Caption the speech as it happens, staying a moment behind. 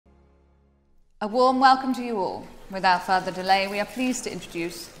A warm welcome to you all. Without further delay, we are pleased to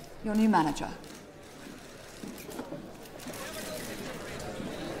introduce your new manager.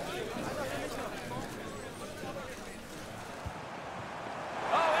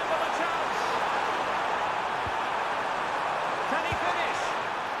 Oh, in with a chance! Can he finish?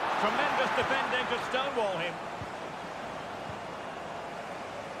 Tremendous defending to stonewall him.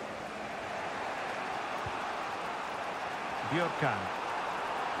 Björkan.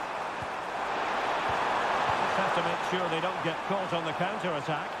 Have to make sure they don't get caught on the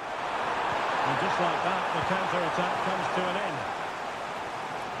counter-attack. And just like that, the counter-attack comes to an end.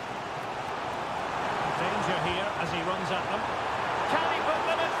 Danger here as he runs at them. Can he put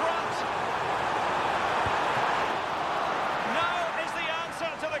them in front? No is the answer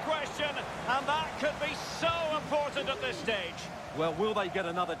to the question, and that could be so important at this stage. Well, will they get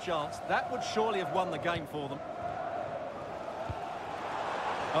another chance? That would surely have won the game for them.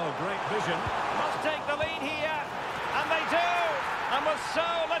 Oh, great vision. Must take the lead here. And they do. And with so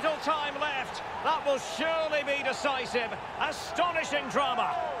little time left, that will surely be decisive. Astonishing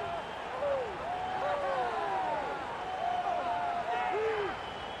drama.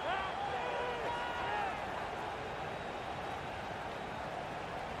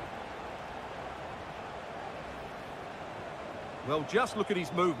 Well, just look at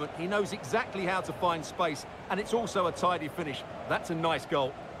his movement. He knows exactly how to find space, and it's also a tidy finish. That's a nice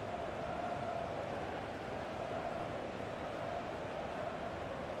goal.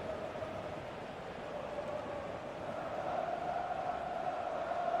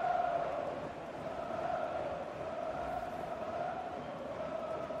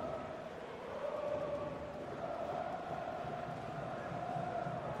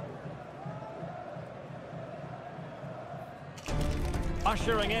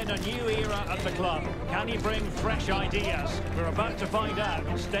 Ushering in a new era at the club. Can he bring fresh ideas? We're about to find out.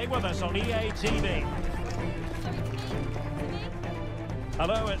 Stay with us on EA TV.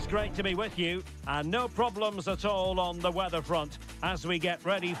 Hello, it's great to be with you. And no problems at all on the weather front as we get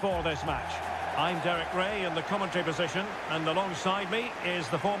ready for this match. I'm Derek Ray in the commentary position, and alongside me is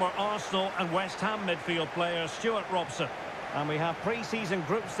the former Arsenal and West Ham midfield player Stuart Robson. And we have pre-season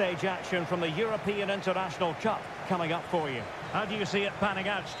group stage action from the European International Cup coming up for you. How do you see it panning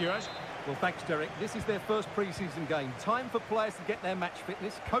out, Stuart? Well, thanks, Derek. This is their first pre-season game. Time for players to get their match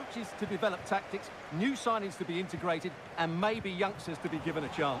fitness, coaches to develop tactics, new signings to be integrated, and maybe youngsters to be given a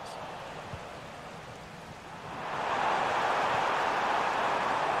chance.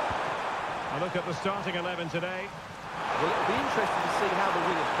 A look at the starting 11 today. Well, it'll be interesting to see how the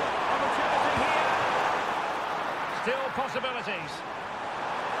winners play. Opportunity here. Still possibilities.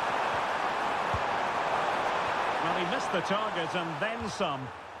 Well, he missed the target and then some.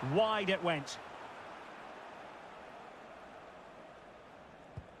 Wide it went.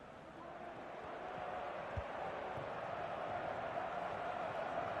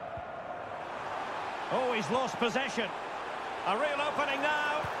 Oh, he's lost possession. A real opening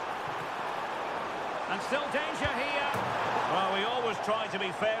now. And still danger here. Well, we always try to be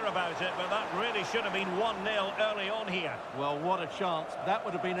fair about it, but that really should have been 1-0 early on here. Well, what a chance. That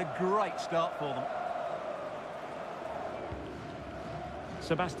would have been a great start for them.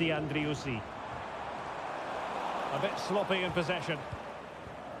 Sebastian Driussi. A bit sloppy in possession.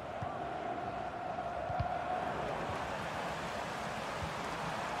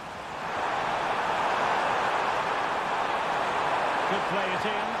 Could play it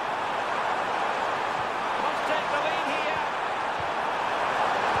in. Must take the lead here.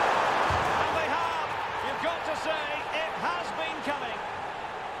 And they have. You've got to say, it has been coming.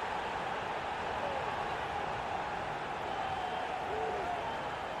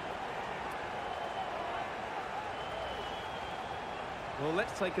 Well,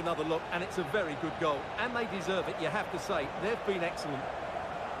 let's take another look, and it's a very good goal. And they deserve it, you have to say. They've been excellent.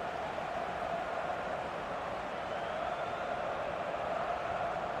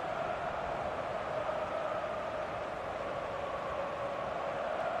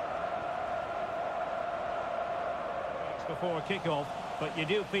 Before kick-off, but you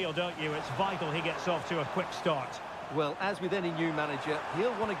do feel, don't you, it's vital he gets off to a quick start. Well, as with any new manager,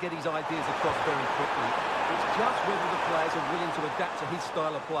 he'll want to get his ideas across very quickly. It's just whether the players are willing to adapt to his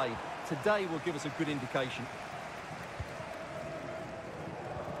style of play. Today will give us a good indication.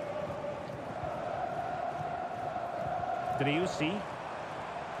 Driussi.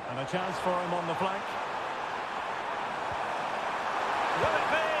 And a chance for him on the flank. Will it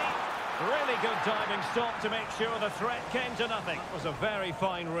be? Really good diving stop to make sure the threat came to nothing. That was a very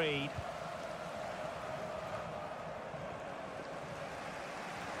fine read.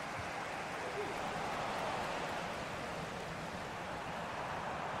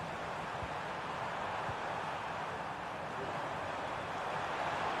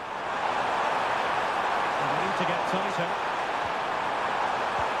 tighter.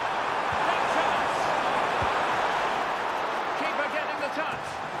 Big chance! Keeper getting the touch.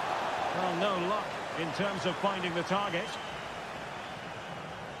 Well, no luck in terms of finding the target.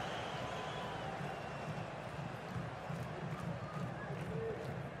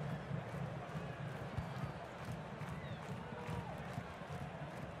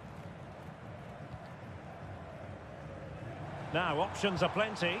 Now, options are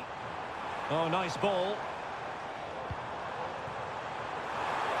plenty. Oh, nice ball.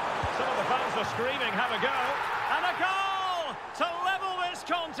 Some of the fans are screaming, have a go. And a goal to level this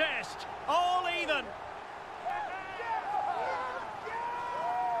contest. All even.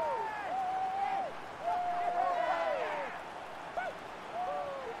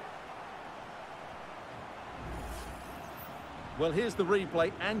 Well, here's the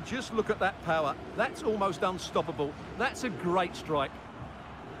replay, and just look at that power. That's almost unstoppable. That's a great strike.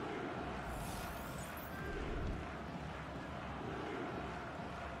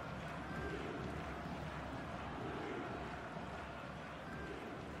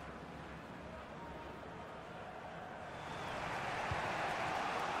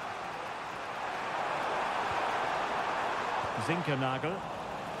 Zinkernagel.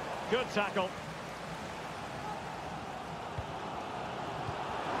 Good tackle.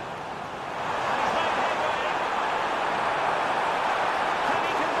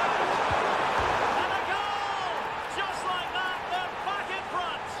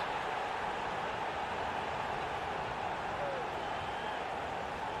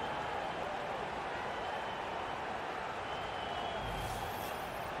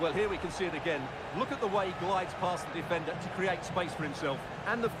 Well, here we can see it again. Look at the way he glides past the defender to create space for himself.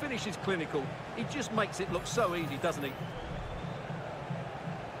 And the finish is clinical. He just makes it look so easy, doesn't he?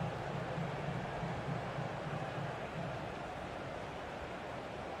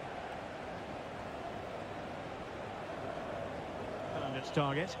 And its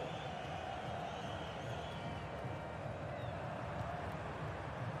target.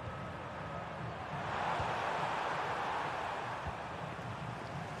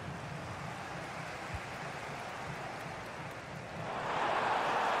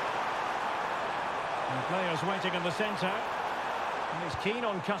 Players waiting in the centre. And he's keen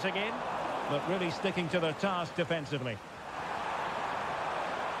on cutting in, but really sticking to their task defensively. We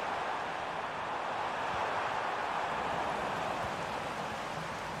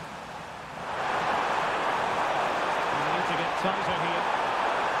need to get tighter here.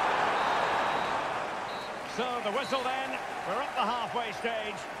 So the whistle then. We're at the halfway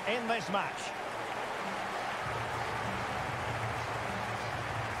stage in this match.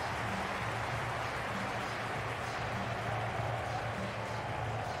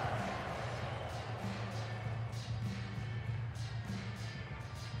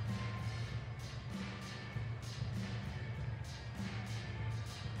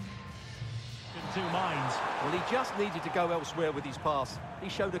 Two minds. Well, he just needed to go elsewhere with his pass. He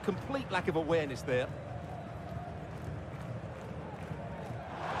showed a complete lack of awareness there.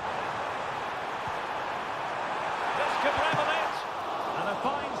 This could level it. And a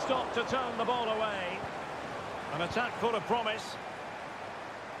fine stop to turn the ball away. An attack full of promise.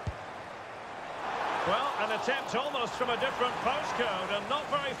 Well, an attempt almost from a different postcode and not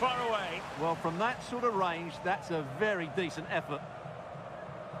very far away. Well, from that sort of range, that's a very decent effort.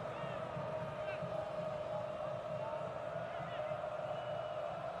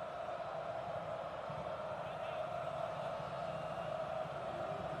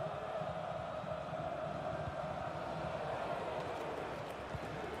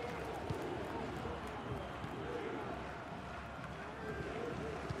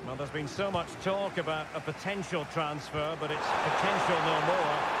 Well, there's been so much talk about a potential transfer, but it's potential no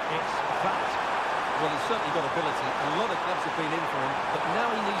more. It's fact. Well, he's certainly got ability. A lot of clubs have been in for him, but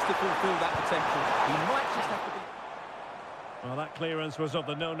now he needs to fulfil that potential. He might just have to be... Well, that clearance was of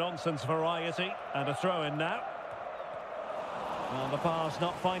the no-nonsense variety, and a throw-in now. Well, the pass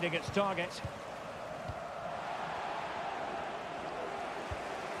not finding its target.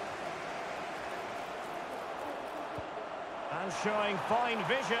 And showing fine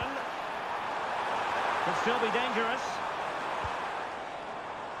vision. Could still be dangerous.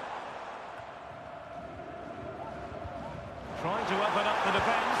 Trying to open up the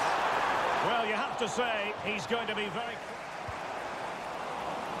defence. Well, you have to say, he's going to be very...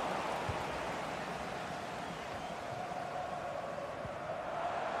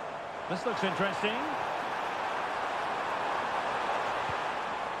 This looks interesting.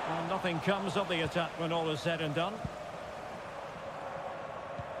 Well, nothing comes of the attack when all is said and done.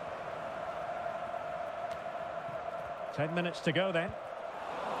 "10 minutes to go then.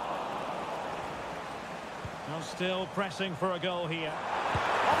 Well, still pressing for a goal here.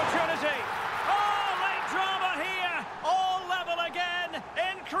 Opportunity! Oh, late drama here! All level again!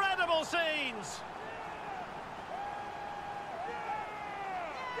 Incredible scenes!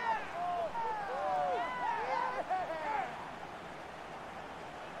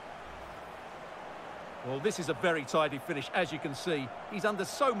 Well, this is a very tidy finish, as you can see. He's under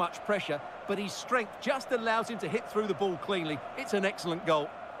so much pressure, but his strength just allows him to hit through the ball cleanly. It's an excellent goal.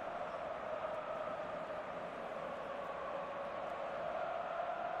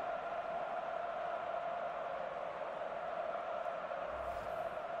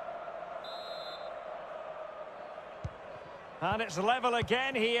 And it's level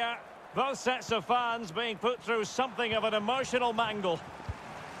again here. Both sets of fans being put through something of an emotional mangle.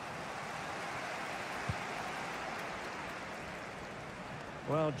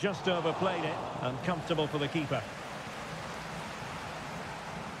 Well, just overplayed it, and comfortable for the keeper.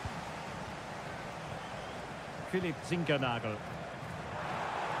 Philipp Zinkernagel.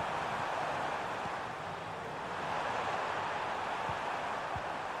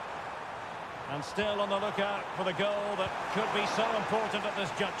 And still on the lookout for the goal that could be so important at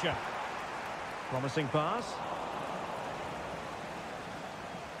this juncture. Promising pass.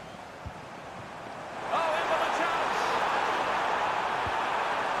 Oh, in with a chance!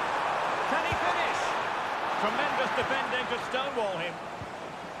 Can he finish? Tremendous defending to stonewall him.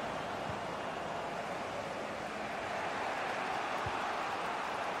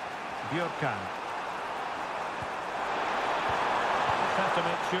 Björkan. Have to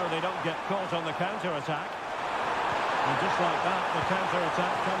make sure they don't get caught on the counter-attack. And just like that, the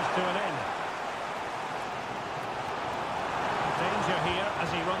counter-attack comes to an end. Danger here as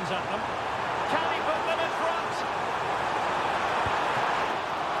he runs at them. Can he put them in front?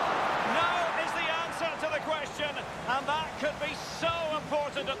 No is the answer to the question, and that could be so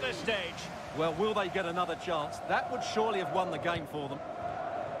important at this stage. Well, will they get another chance? That would surely have won the game for them.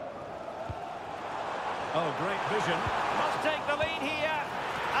 Oh, great vision. Must take the lead here.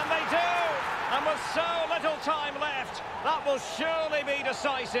 And they do. And with so little time left, that will surely be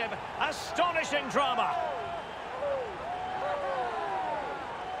decisive. Astonishing drama.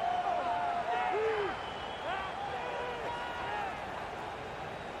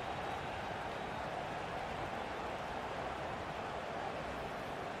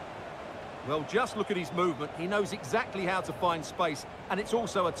 Well, just look at his movement. He knows exactly how to find space, and it's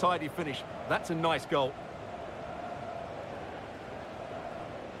also a tidy finish. That's a nice goal.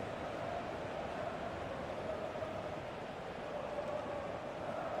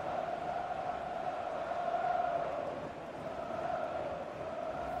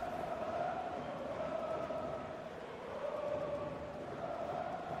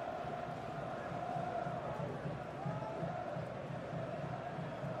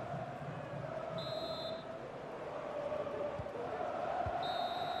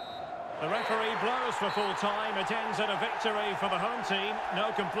 The referee blows for full time. It ends in a victory for the home team. No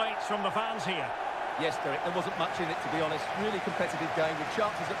complaints from the fans here. Yes, Derek, there wasn't much in it, to be honest. Really competitive game with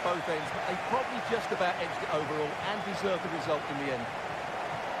chances at both ends, but they probably just about edged it overall and deserved the result in the end.